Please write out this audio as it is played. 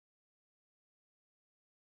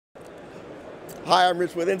Hi, I'm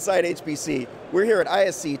Rich with insideHPC. We're here at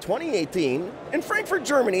ISC 2018 in Frankfurt,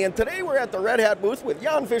 Germany, and today we're at the Red Hat booth with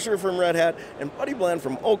Jan Fischer from Red Hat and Buddy Bland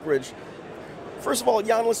from Oak Ridge. First of all,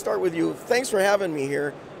 Jan, let's start with you. Thanks for having me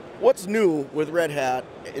here. What's new with Red Hat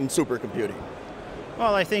in supercomputing?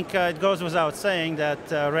 Well, I think it goes without saying that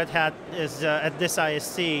Red Hat is at this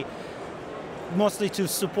ISC mostly to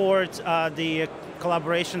support the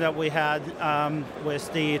collaboration that we had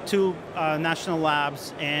with the two national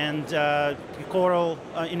labs and the Coral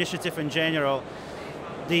initiative in general,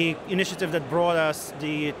 the initiative that brought us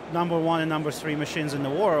the #1 and #3 machines in the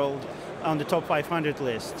world on the top 500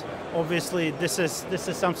 list. Obviously, this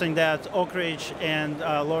is something that Oak Ridge and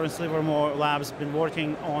Lawrence Livermore Labs have been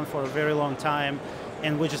working on for a very long time,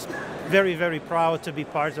 and we're just very, very proud to be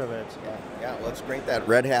part of it. Yeah, well, it's great that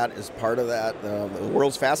Red Hat is part of that. The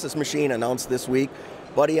world's fastest machine announced this week.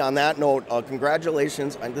 Buddy, on that note,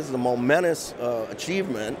 congratulations. This is a momentous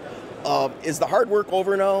achievement. Is the hard work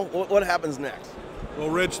over now? What happens next? Well,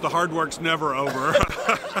 Rich, the hard work's never over.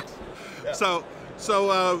 Yeah. So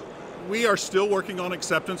we are still working on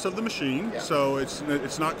acceptance of the machine. Yeah. So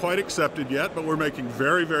it's not quite accepted yet, but we're making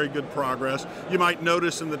very, very good progress. You might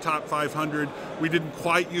notice in the top 500, we didn't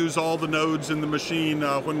quite use all the nodes in the machine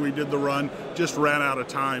when we did the run, just ran out of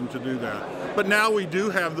time to do that. But now we do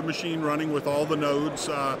have the machine running with all the nodes,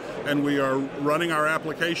 and we are running our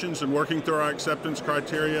applications and working through our acceptance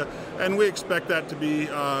criteria, and we expect that to be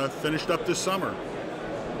finished up this summer.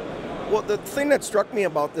 Well, the thing that struck me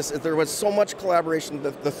about this is there was so much collaboration,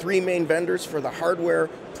 the three main vendors for the hardware,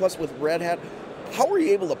 plus with Red Hat. How were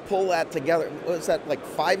you able to pull that together? Was that like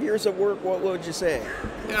 5 years of work? What would you say?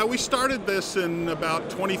 Yeah, we started this in about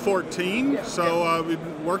 2014, so we've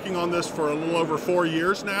been working on this for a little over 4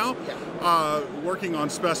 years now, working on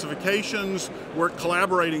specifications, we're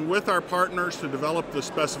collaborating with our partners to develop the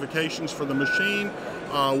specifications for the machine,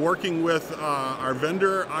 working with our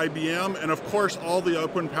vendor, IBM, and of course all the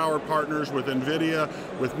open power partners with NVIDIA,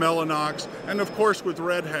 with Mellanox, and of course with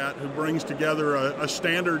Red Hat, who brings together a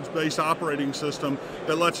standards-based operating system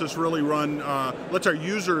that lets us really run, lets our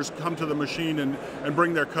users come to the machine and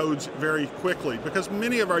bring their codes very quickly, because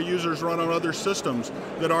many of our users run on other systems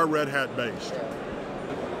that are Red Hat based.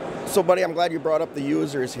 So, Buddy, I'm glad you brought up the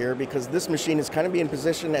users here, because this machine is kind of being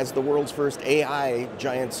positioned as the world's first AI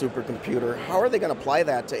giant supercomputer. How are they going to apply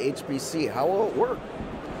that to HPC? How will it work?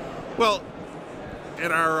 Well,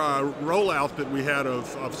 at our rollout that we had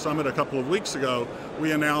of Summit a couple of weeks ago,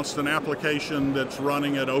 we announced an application that's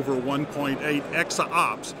running at over 1.8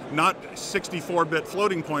 exaops, not 64-bit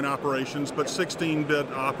floating point operations, but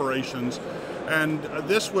 16-bit operations. And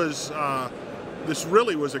this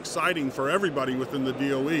really was exciting for everybody within the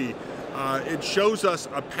DOE. It shows us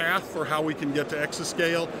a path for how we can get to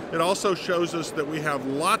exascale. It also shows us that we have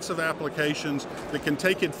lots of applications that can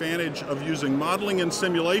take advantage of using modeling and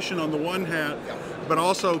simulation on the one hand, but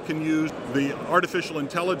also can use the artificial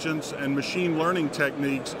intelligence and machine learning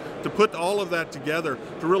techniques to put all of that together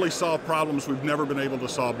to really solve problems we've never been able to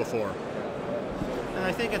solve before. And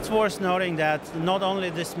I think it's worth noting that not only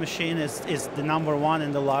this machine is the #1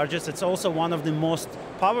 and the largest, it's also one of the most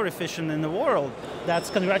power efficient in the world.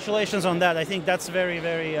 Congratulations on that. I think that's a very,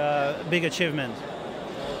 very big achievement.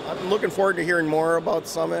 I'm looking forward to hearing more about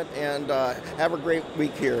Summit, and have a great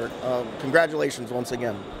week here. Congratulations once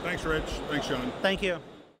again. Thanks, Rich. Thanks, John. Thank you.